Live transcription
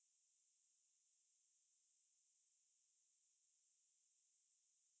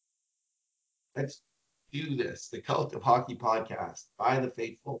Let's do this. The Cult of Hockey podcast by the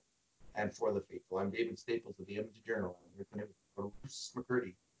faithful and for the faithful. I'm David Staples of the Edmonton Journal. I'm here tonight with Bruce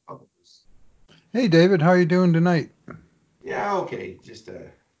McCurdy. Welcome, Bruce. Hey David, how are you doing tonight? Yeah, okay. Just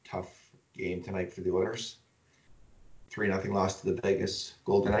a tough game tonight for the Oilers. 3-0 loss to the Vegas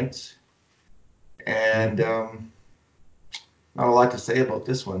Golden Knights. And Mhm. not a lot to say about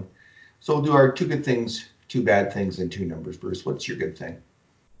this one. So we'll do our two good things, two bad things, and two numbers. Bruce, what's your good thing?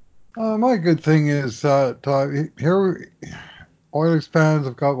 My good thing is here Oilers fans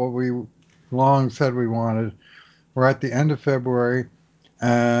have got what we long said we wanted. We're at the end of February,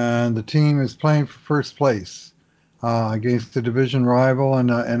 and the team is playing for first place against a division rival in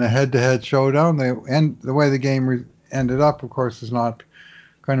a head-to-head showdown. The way the game ended up, of course, is not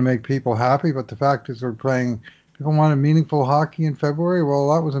going to make people happy. But the fact is, we're playing. People wanted meaningful hockey in February.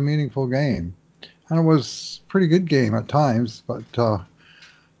 Well, that was a meaningful game, and it was a pretty good game at times. But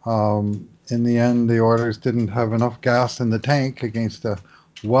in the end, the Oilers didn't have enough gas in the tank against a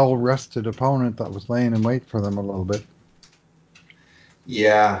well-rested opponent that was laying in wait for them a little bit.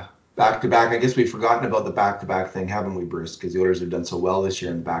 Yeah, back to back. I guess we've forgotten about the back to back thing, haven't we, Bruce? Because the Oilers have done so well this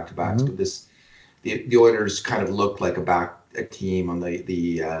year in back to backs. Hmm. But the Oilers kind of looked like a team on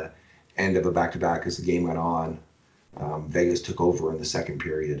the end of a back to back as the game went on. Vegas took over in the second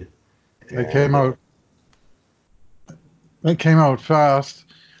period, They came and out. They came out fast,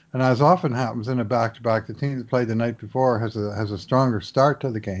 and as often happens in a back-to-back, the team that played the night before has a stronger start to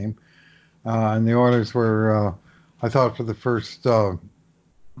the game. And the Oilers were, I thought, for the first 10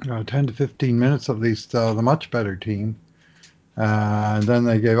 to 15 minutes at least, the much better team. And then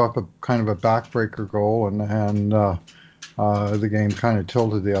they gave up a kind of a backbreaker goal, and the game kind of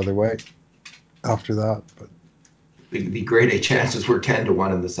tilted the other way after that. But the grade A chances were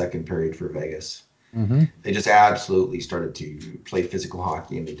 10-1 in the second period for Vegas. hmm They just absolutely started to play physical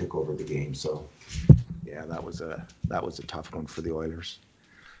hockey and they took over the game. So yeah, that was a tough one for the Oilers.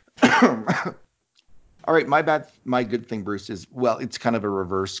 All right, my good thing, Bruce, is well, it's kind of a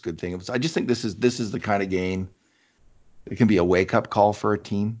reverse good thing. I just think this is the kind of game that can be a wake up call for a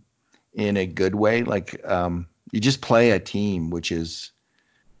team in a good way. Like you just play a team which is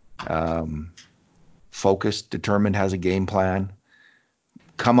um, focused, determined, has a game plan,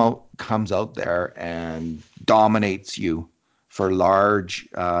 comes out there and dominates you for large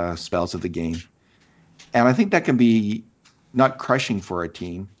spells of the game. And I think that can be not crushing for a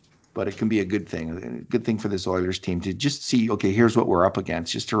team, but it can be a good thing for this Oilers team to just see, okay, here's what we're up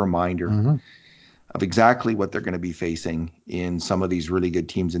against, just a reminder hmm of exactly what they're going to be facing in some of these really good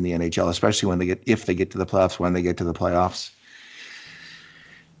teams in the NHL, especially if they get to the playoffs, when they get to the playoffs.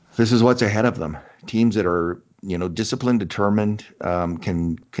 This is what's ahead of them. Teams that are, disciplined, determined,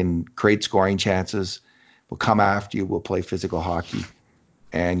 can create scoring chances, will come after you, will play physical hockey,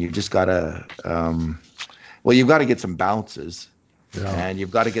 and you just gotta, well, you've got to get some bounces, yeah. and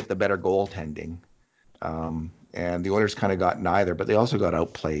you've got to get the better goaltending. And the Oilers kind of got neither, but they also got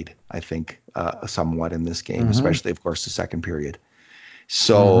outplayed, I think, somewhat in this game, hmm especially, of course, the second period.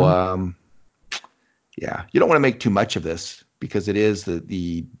 So, hmm yeah, you don't want to make too much of this because it is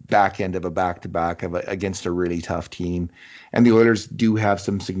the back end of a back to back against a really tough team, and the Oilers do have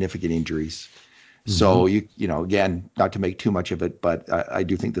some significant injuries. hmm So again, not to make too much of it, but I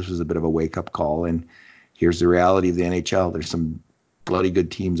do think this was a bit of a wake up call. And here's the reality of the NHL: there's some bloody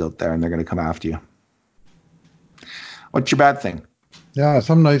good teams out there, and they're going to come after you. What's your bad thing? Yeah,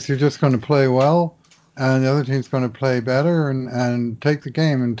 some nights you're just going to play well, and the other team's going to play better and take the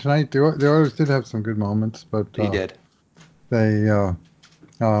game. And tonight the Oilers did have some good moments, but They did. they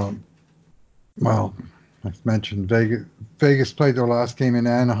um, well, I mentioned Vegas. Vegas played their last game in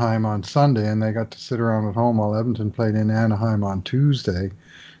Anaheim on Sunday, and they got to sit around at home while Edmonton played in Anaheim on Tuesday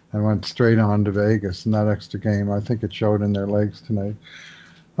and went straight on to Vegas in that extra game. I think it showed in their legs tonight.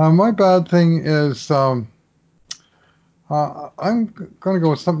 My bad thing is I'm going to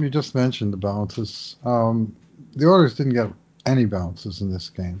go with something you just mentioned, the bounces. The Oilers didn't get any bounces in this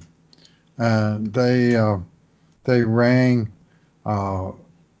game, and they rang uh,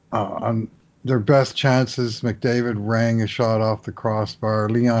 on their best chances. McDavid rang a shot off the crossbar.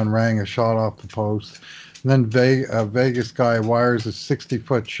 Leon rang a shot off the post. And then a Vegas guy wires a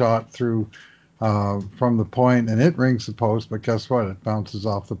 60-foot shot through from the point, and it rings the post. But guess what? It bounces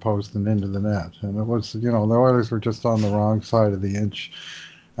off the post and into the net. And it was, the Oilers were just on the wrong side of the inch.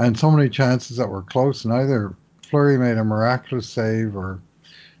 And so many chances that were close, and either Fleury made a miraculous save, or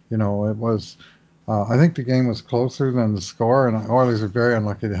it was. I think the game was closer than the score, and Oilers are very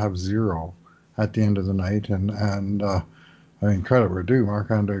unlucky to have zero at the end of the night. And I mean, credit where due.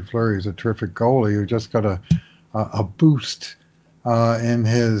 Marc Andre Fleury is a terrific goalie who just got a boost in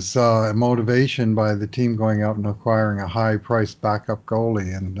his motivation by the team going out and acquiring a high-priced backup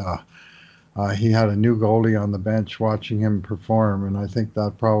goalie, and he had a new goalie on the bench watching him perform, and I think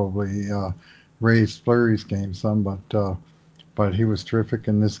that probably raised Fleury's game some. But he was terrific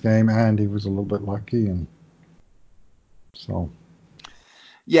in this game, and he was a little bit lucky, and so.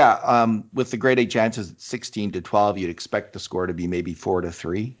 Yeah, with the grade A chances at 16-12, you'd expect the score to be maybe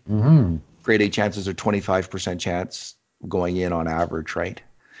 4-3. Hmm. Grade A chances are 25% chance going in on average, right?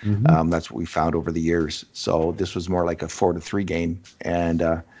 Hmm. That's what we found over the years. So this was more like a 4-3 game. And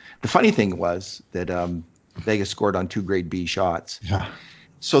the funny thing was that Vegas scored on two grade B shots. Yeah.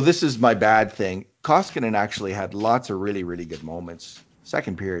 So this is my bad thing. Koskinen actually had lots of really, really good moments.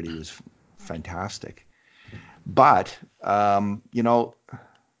 Second period, he was fantastic. But,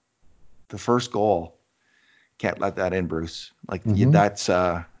 the first goal, can't let that in, Bruce. Like Hmm.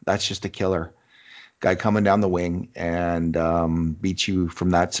 that's just a killer. Guy coming down the wing and beats you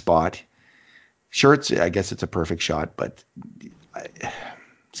from that spot. Sure, I guess it's a perfect shot, but it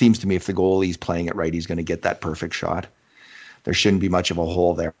seems to me if the goalie's playing it right, he's going to get that perfect shot. There shouldn't be much of a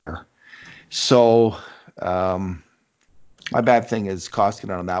hole there. So um, my bad thing is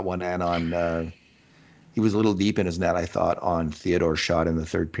Koskinen on that one, and on he was a little deep in his net, I thought, on Theodore's shot in the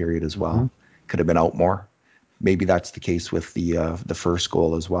third period as Hmm. well. Could have been out more. Maybe that's the case with the first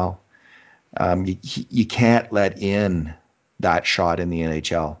goal as well. You can't let in that shot in the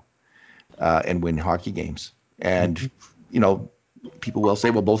NHL and win hockey games. And Hmm. you know, people will say,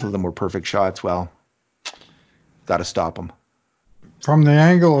 well, both of them were perfect shots. Well, got to stop them. From the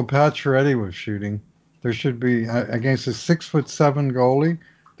angle of Pacioretty was shooting, there should be against a 6'7" goalie.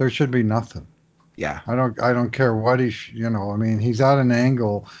 There should be nothing. Yeah, I don't care what I mean, he's at an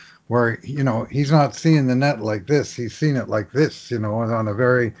angle where, he's not seeing the net like this. He's seeing it like this, on a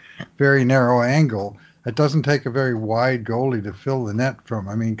very, very narrow angle. It doesn't take a very wide goalie to fill the net from.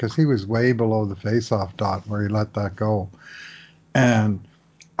 I mean, because he was way below the faceoff dot where he let that go. And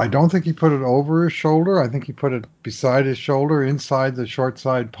I don't think he put it over his shoulder. I think he put it beside his shoulder inside the short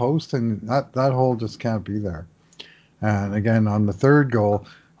side post, and that hole just can't be there. And again, on the third goal,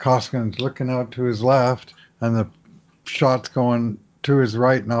 Koskinen's looking out to his left, and the shot's going to his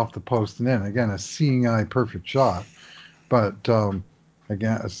right and off the post and in. Again, a seeing eye perfect shot, but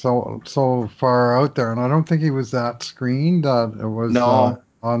again, so far out there, and I don't think he was that screened. That it was no,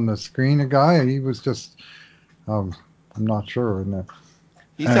 on the screen a guy. He was just, um, I'm not sure.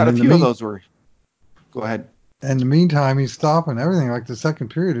 he's And had a in the few of mean, those where. Go ahead. in the meantime, he's stopping everything. Like the second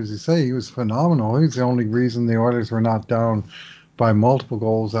period, as you say, he was phenomenal. He's the only reason the Oilers were not down by multiple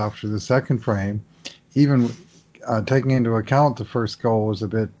goals after the second frame. Even taking into account the first goal was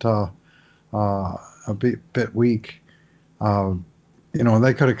uh, a bit weak. Uh,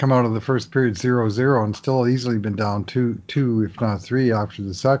 they could have come out of the first period 0-0 and still easily been down two, if not three, after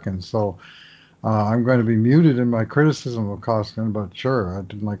the second. So I'm going to be muted in my criticism of Koskinen, but sure, I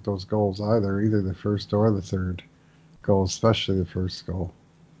didn't like those goals either the first or the third goal, especially the first goal.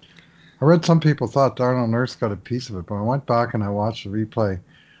 I read some people thought Darnell Nurse got a piece of it, but I went back and I watched the replay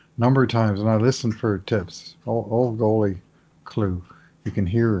a number of times and I listened for tips. Old goalie clue. You can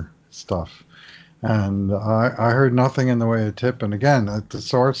hear stuff. And I heard nothing in the way of tip. And again, at the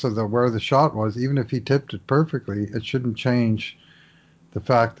source of where the shot was, even if he tipped it perfectly, it shouldn't change the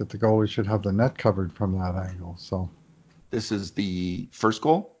fact that the goalie should have the net covered from that angle. So This is the first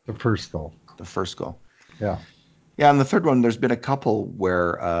goal. the first goal. The first goal. Yeah. Yeah, and the third one, there's been a couple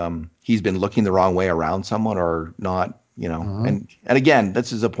where he's been looking the wrong way around someone or not, Hmm. and again,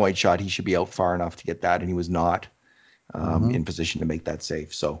 this is a point shot. He should be out far enough to get that, and he was not Hmm. in position to make that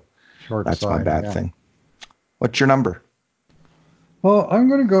save. So Short that's my side. bad Yeah. thing. What's your number? Well, I'm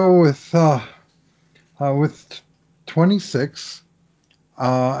going to go with 26,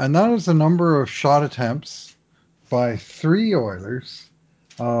 and that is the number of shot attempts by three Oilers: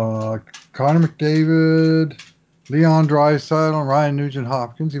 uh, Connor McDavid, Leon Draisaitl, and Ryan Nugent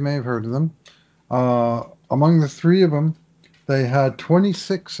Hopkins. You may have heard of them. Uh, Among the three of them, they had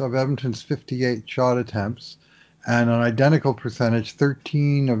 26 of Edmonton's 58 shot attempts, and an identical percentage,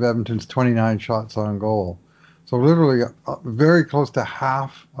 13 of Edmonton's 29 shots on goal. So literally, very close to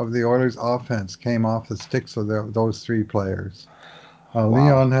half of the Oilers' offense came off the sticks of those three players. Wow.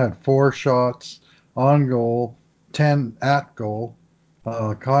 Leon had four shots on goal, 10 at goal.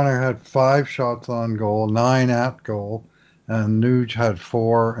 Connor had five shots on goal, nine at goal, and Nuge had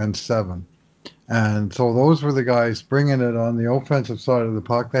four and seven. And so those were the guys bringing it on the offensive side of the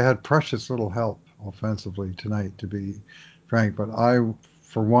puck. They had precious little help offensively tonight, to be frank. But I,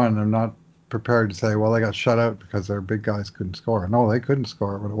 for one, am not prepared to say, well, they got shut out because their big guys couldn't score. No, they couldn't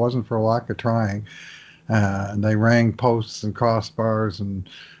score, but it wasn't for a lack of trying. and they rang posts and crossbars,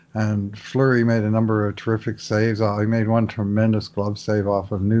 and Fleury made a number of terrific saves. He made one tremendous glove save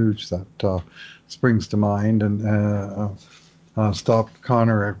off of Nuge that springs to mind, and stopped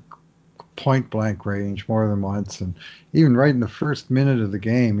Connor at point blank range more than once. And even right in the first minute of the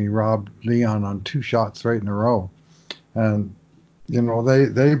game, he robbed Leon on two shots right in a row. And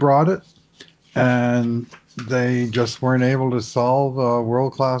they brought it, and they just weren't able to solve a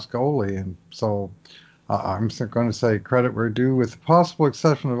world class goalie. And so I'm going to say credit where due, with the possible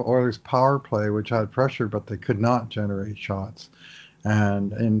exception of Oilers' power play, which had pressure, but they could not generate shots.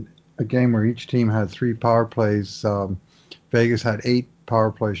 And in a game where each team had three power plays, Vegas had eight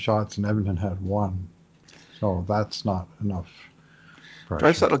power play shots and Edmonton had one. So that's not enough pressure.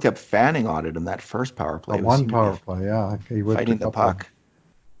 Draisaitl kept fanning on it in that first power play. It One seemed to be power play, yeah, he whipped a fighting the couple of. puck.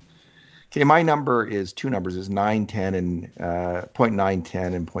 Okay, my number is two numbers, is 910 and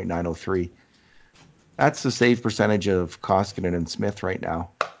 .910 and .903. That's the save percentage of Koskinen and Smith right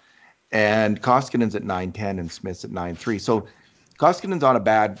now. And Koskinen's at 910 and Smith's at 9.3. So Koskinen's on a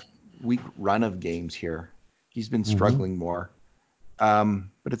bad week run of games here. He's been Mm-hmm. struggling more.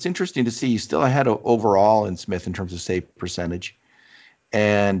 But it's interesting to see he's still ahead of overall in Smith in terms of save percentage.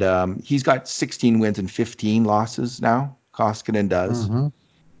 And he's got 16 wins and 15 losses now. Koskinen does. Mm-hmm.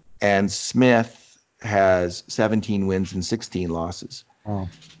 And Smith has 17 wins and 16 losses. Oh.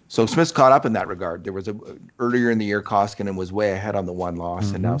 So Smith's caught up in that regard. There was earlier in the year, Koskinen was way ahead on the one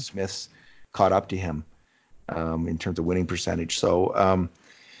loss, and now Mm-hmm. Smith's caught up to him in terms of winning percentage. So,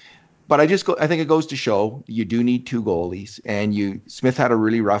 but I think it goes to show you do need two goalies, and Smith had a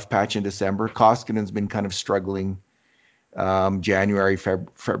really rough patch in December. Koskinen's been kind of struggling January,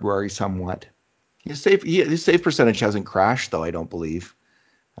 February somewhat. His save percentage hasn't crashed though. I don't believe.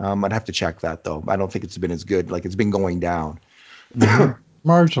 I'd have to check that though. I don't think it's been as good. Like it's been going down. Mm-hmm.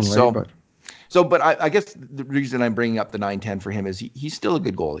 Marginally, So, but but I guess the reason I'm bringing up the 910 for him is he's still a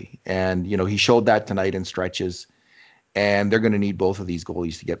good goalie, and he showed that tonight in stretches. And they're going to need both of these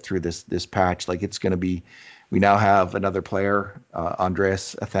goalies to get through this patch. Like it's going to be, we now have another player,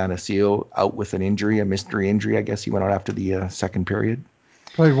 Andreas Athanasiou, out with an injury, a mystery injury. I guess he went out after the second period.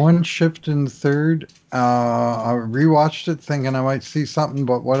 played one shift in the third. I rewatched it thinking I might see something,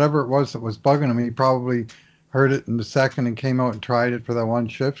 but whatever it was that was bugging him, he probably heard it in the second and came out and tried it for that one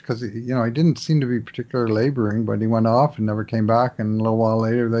shift because he didn't seem to be particularly laboring, but he went off and never came back. And a little while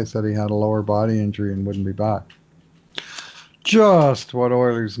later, they said he had a lower body injury and wouldn't be back. Just what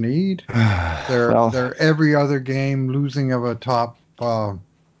Oilers need. Well, They're every other game losing of a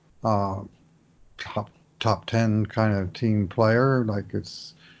uh, top top 10 kind of team player. Like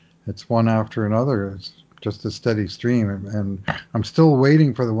it's one after another. It's just a steady stream, and I'm still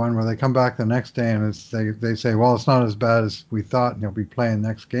waiting for the one where they come back the next day and they say, well, it's not as bad as we thought, and he'll be playing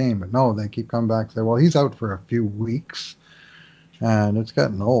next game. But no, they keep coming back and say, well, he's out for a few weeks, and it's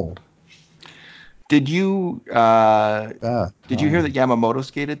getting old. did you Bad. did you hear that Yamamoto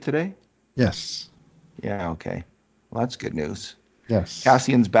skated today? Yes, Yeah. Okay. Well, that's good news. yes.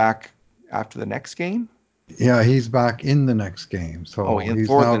 Cassian's back after the next game. Yeah, he's back in the next game, Oh, so in he's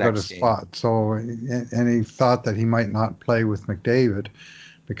for now the got a next game. spot. So, and he thought that he might not play with McDavid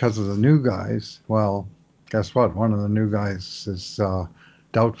because of the new guys. Well, guess what? One of the new guys is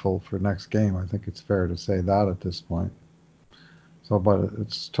doubtful for next game. I think it's fair to say that at this point. So, but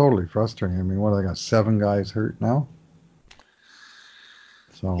it's totally frustrating. I mean, what, I got seven guys hurt now?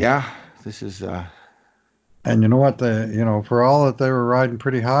 So, Yeah. This is and you know what? For all that they were riding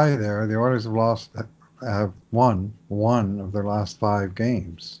pretty high there, the Oilers have won one of their last five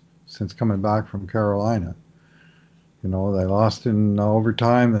games since coming back from Carolina. They lost in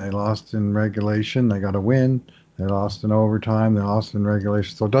overtime. They lost in regulation. They got a win. They lost in overtime. They lost in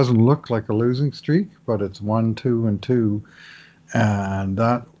regulation. So it doesn't look like a losing streak, but it's 1-2-2, and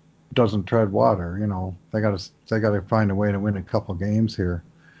that doesn't tread water. They got to find a way to win a couple games here.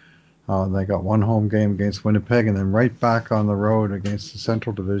 They got one home game against Winnipeg, and then right back on the road against the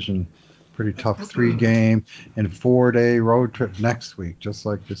Central Division. Pretty tough 3-game and 4-day road trip next week, just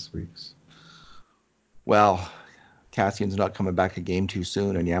like this week's. well. Cassian's not coming back a game too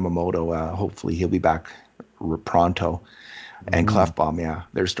soon, and Yamamoto, hopefully he'll be back pronto. And Hmm. Clefbaum, yeah,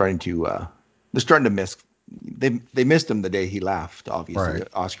 they're starting to miss. They missed him the day he left. Obviously, Right.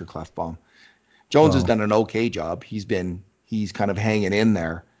 Oscar Clefbaum. Jones has So. done an okay job. He's kind of hanging in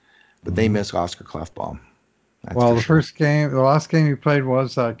there, but they Mhm. miss Oscar Clefbaum. That's Well, for sure. the last game he played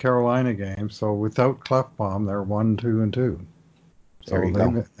was that Carolina game. So without Clefbaum, they're 1-2-2. There So you they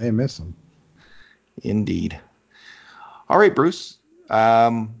go. they miss him. Indeed. All right, Bruce.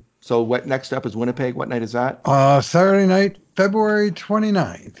 So what next up is Winnipeg? What night is that? Saturday night, February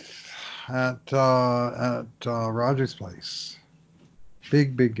 29th. at Rogers Place.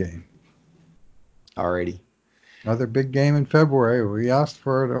 Big game. Alrighty. Another big game in February. We asked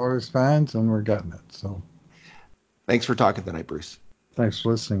for it, Oilers fans, and we're getting it. So Thanks for talking tonight, Bruce. thanks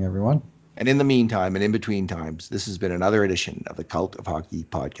for listening, everyone. And in the meantime and in between times, this has been another edition of the Cult of Hockey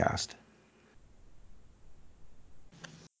podcast.